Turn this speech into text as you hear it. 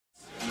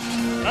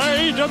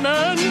I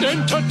demand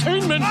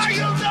entertainment. Are you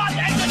not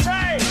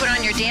entertained? Put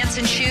on your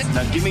dancing shoes.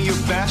 Now give me your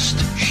best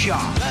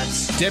shot.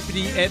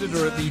 Deputy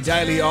editor at the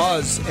Daily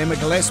Oz, Emma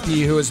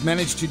Gillespie, who has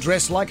managed to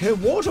dress like her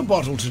water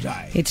bottle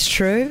today. It's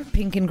true.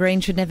 Pink and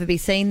green should never be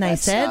seen, they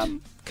said.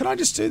 Can I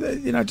just do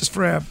that, just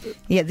for our...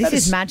 Yeah, this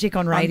is magic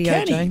on radio,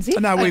 uncanny. Jonesy.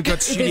 No, we've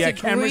got studio There's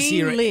a cameras green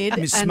here lid at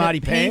Miss and Smarty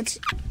a pink Pants.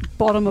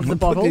 bottom of the We'll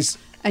put bottle. this-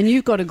 And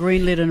you've got a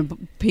green lid and a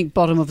pink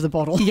bottom of the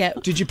bottle. Yeah.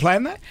 Did you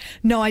plan that?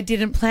 No, I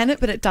didn't plan it,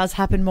 but it does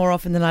happen more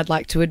often than I'd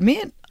like to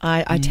admit.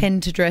 I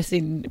tend to dress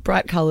in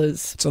bright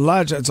colours. It's a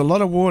lot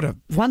of water.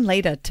 1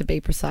 litre to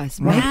be precise.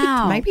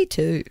 Wow. Maybe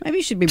 2. Maybe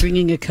you should be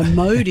bringing a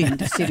commode in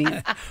to sit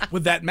in.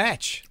 Would that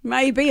match?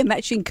 Maybe a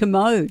matching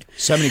commode.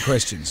 So many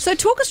questions. So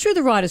talk us through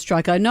the writer's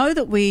strike. I know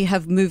that we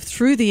have moved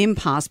through the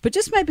impasse, but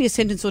just maybe a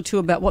sentence or two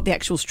about what the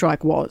actual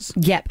strike was.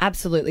 Yep,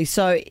 absolutely.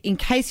 So in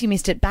case you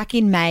missed it, back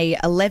in May,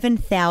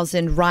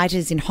 11,000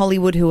 writers in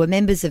Hollywood who are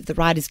members of the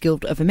Writers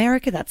Guild of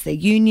America, that's their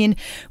union,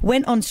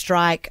 went on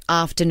strike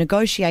after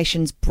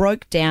negotiations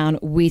broke down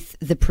with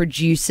the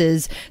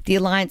producers, the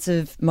Alliance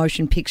of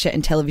Motion Picture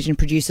and Television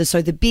Producers.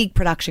 So the big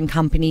production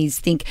companies,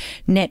 think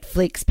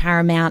Netflix,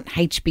 Paramount,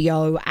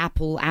 HBO,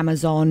 Apple,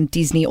 Amazon,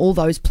 Disney, all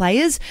those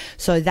players.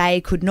 So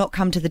they could not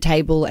come to the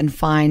table and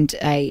find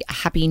a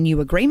happy new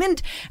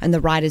agreement. And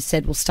the writers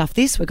said, well, stuff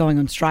this, we're going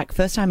on strike.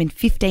 First time in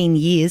 15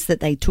 years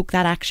that they took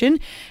that action.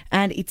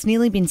 And it's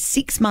nearly been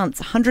 6 months,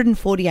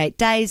 148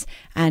 days.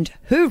 And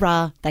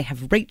hoorah, they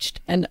have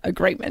reached an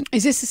agreement.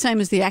 Is this the same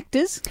as the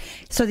actors?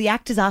 So the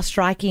actors are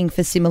striking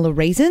for similar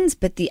reasons,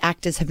 but the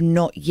actors have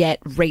not yet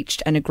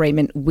reached an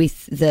agreement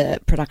with the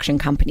production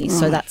companies.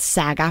 So that's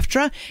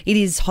SAG-AFTRA. It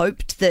is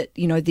hoped that,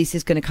 this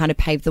is going to kind of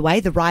pave the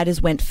way. The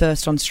writers went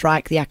first on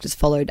strike. The actors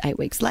followed 8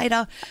 weeks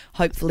later.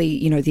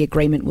 Hopefully, the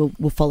agreement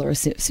will follow a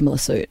similar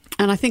suit.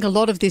 And I think a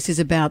lot of this is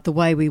about the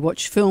way we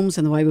watch films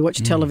and the way we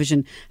watch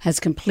television has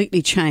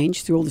completely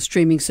changed through all the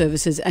streaming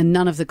services, and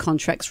none of the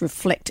contracts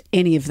reflect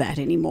any of that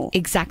anymore.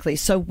 Exactly.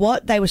 So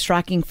what they were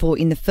striking for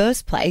in the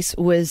first place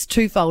was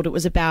twofold. It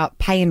was about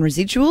pay and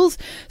residuals.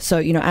 So,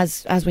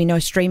 as we know,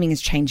 streaming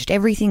has changed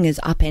everything, has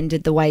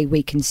upended the way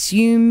we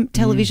consume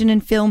television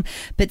and film.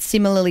 But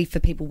similarly for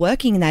people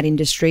working in that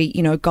industry,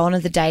 gone are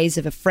the days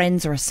of a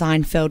Friends or a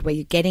Seinfeld where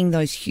you're getting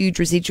those huge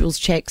residuals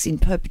checks in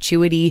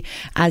perpetuity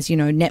as,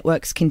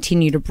 networks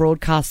continue to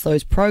broadcast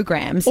those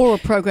programs. Or a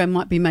program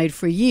might be made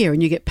for a year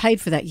and you get paid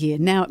for that year.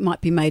 Now it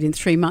might be made in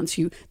 3 months.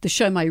 The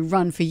show may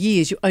run for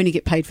years. You only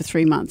get paid for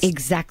 3 months.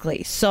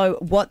 Exactly. So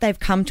what they've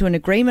come to an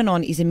agreement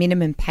on is a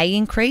minimum pay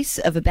increase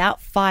of about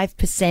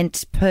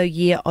 5% per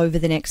year over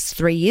the next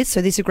 3 years.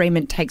 So this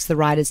agreement takes the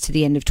writers to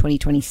the end of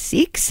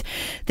 2026.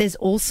 There's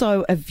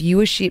also a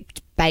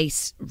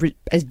viewership-based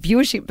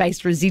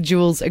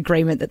residuals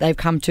agreement that they've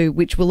come to,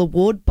 which will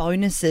award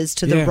bonuses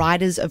to the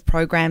writers of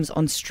programs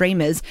on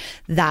streamers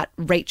that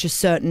reach a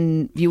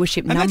certain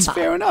viewership number. And that's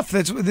fair enough.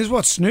 This is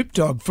what Snoop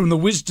Dogg, from the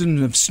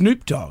wisdom of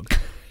Snoop Dogg,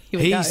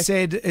 he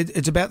said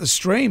it's about the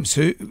streams.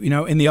 Who,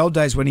 in the old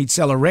days when he'd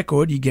sell a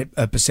record, you get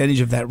a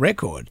percentage of that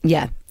record.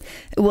 Yeah.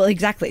 Well,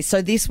 exactly.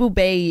 So this will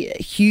be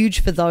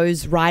huge for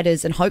those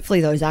writers and hopefully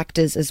those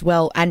actors as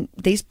well. And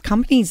these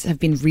companies have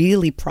been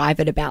really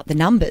private about the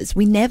numbers.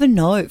 We never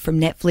know from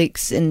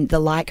Netflix and the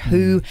like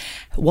who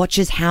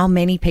watches, how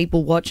many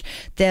people watch.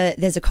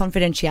 There's a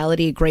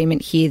confidentiality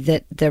agreement here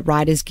that the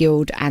Writers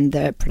Guild and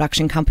the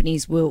production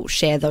companies will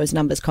share those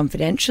numbers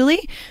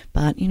confidentially.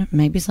 But,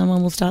 maybe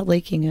someone will start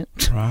leaking it.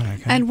 Right,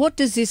 okay. And what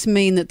does this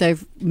mean that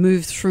they've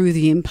moved through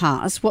the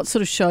impasse? What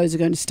sort of shows are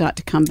going to start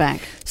to come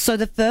back? So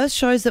the first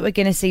shows that we're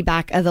going to see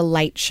back are the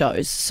late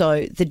shows.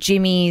 So the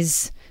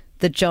Jimmys,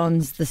 the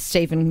Johns, the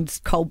Stephen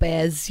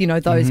Colberts,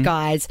 those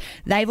guys,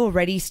 they've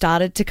already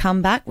started to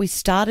come back. We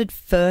started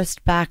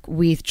first back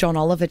with John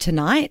Oliver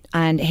tonight,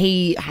 and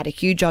he had a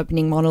huge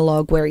opening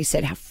monologue where he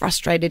said how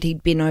frustrated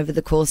he'd been over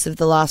the course of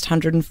the last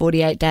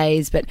 148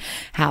 days, but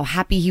how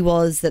happy he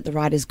was that the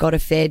writers got a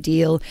fair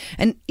deal.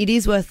 And it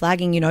is worth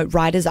flagging,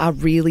 writers are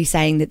really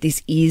saying that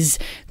this is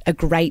a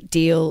great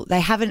deal.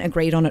 They haven't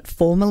agreed on it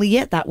formally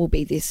yet. That will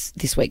be this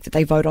week that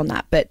they vote on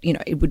that. But,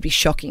 it would be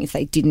shocking if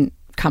they didn't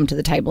come to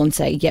the table and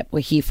say, yep, we're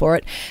here for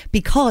it,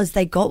 because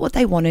they got what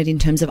they wanted in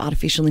terms of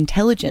artificial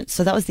intelligence.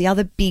 So that was the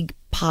other big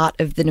part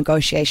of the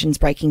negotiations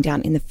breaking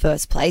down in the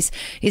first place,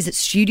 is that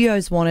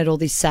studios wanted all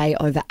this say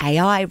over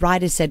AI.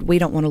 Writers said, we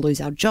don't want to lose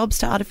our jobs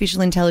to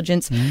artificial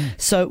intelligence.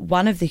 So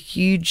one of the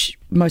huge,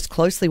 most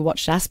closely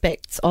watched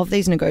aspects of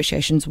these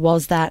negotiations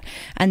was that,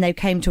 and they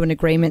came to an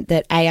agreement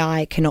that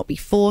AI cannot be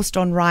forced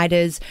on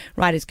writers.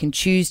 Writers can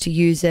choose to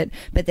use it,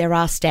 but there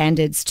are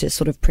standards to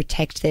sort of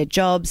protect their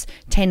jobs.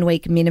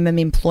 10-week minimum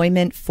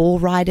employment for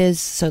writers.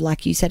 So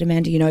like you said,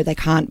 Amanda, they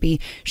can't be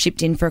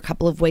shipped in for a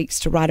couple of weeks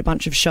to write a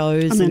bunch of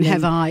shows and then have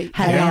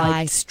have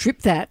I.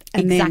 Strip that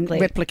and then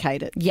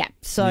replicate it. Yeah,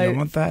 so you don't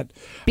want that.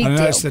 Big I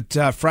noticed deal.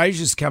 that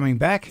Frasier's coming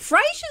back.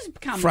 Frasier's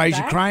coming Frasier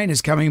back. Crane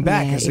is coming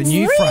back as a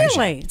new Really?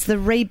 Frasier. it's the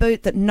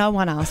reboot that no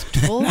one asked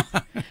for,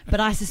 but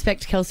I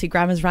suspect Kelsey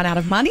Grammer's run out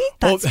of money.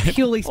 That's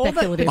purely All the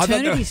speculative.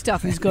 paternity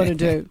stuff he's got to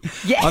do.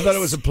 Yes. I thought it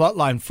was a plot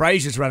line.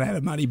 Frasier's run out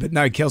of money, but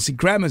no, Kelsey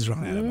Grammer's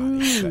run out of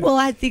money. So. Well,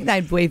 I think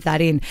they'd weave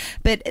that in.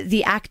 But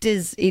the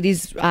actors, it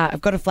is,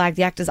 I've got to flag,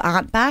 the actors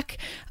aren't back.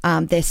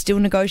 They're still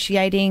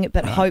negotiating,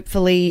 but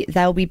hopefully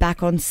they'll be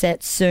back on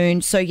set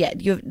soon. So, yeah,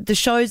 the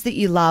shows that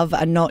you love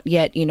are not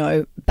yet,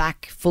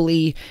 back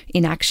fully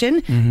in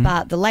action.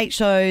 But the late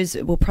shows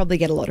will probably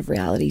get a lot of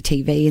reality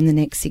TV in the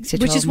next 6 to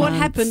 12 Which is what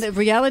months. happened. That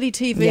reality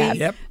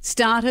TV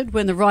started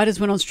when the writers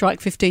went on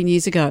strike 15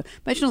 years ago.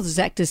 Imagine all those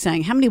actors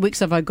saying, how many weeks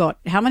have I got?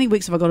 How many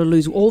weeks have I got to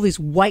lose all this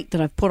weight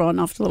that I've put on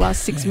after the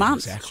last 6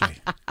 months? Exactly.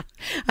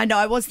 I know.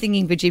 I was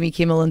thinking for Jimmy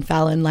Kimmel and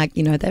Fallon, they've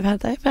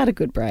had a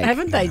good break.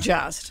 Haven't they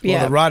just?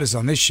 Well, the writers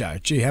on this show,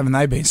 gee, haven't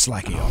they been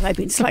slacking off? They've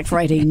been slack for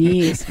 18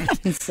 years. I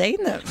haven't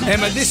seen them.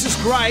 Emma, this is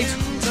great.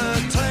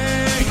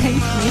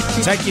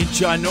 Take your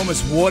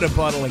ginormous water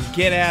bottle and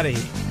get out of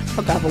here.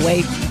 I'll go have a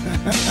week.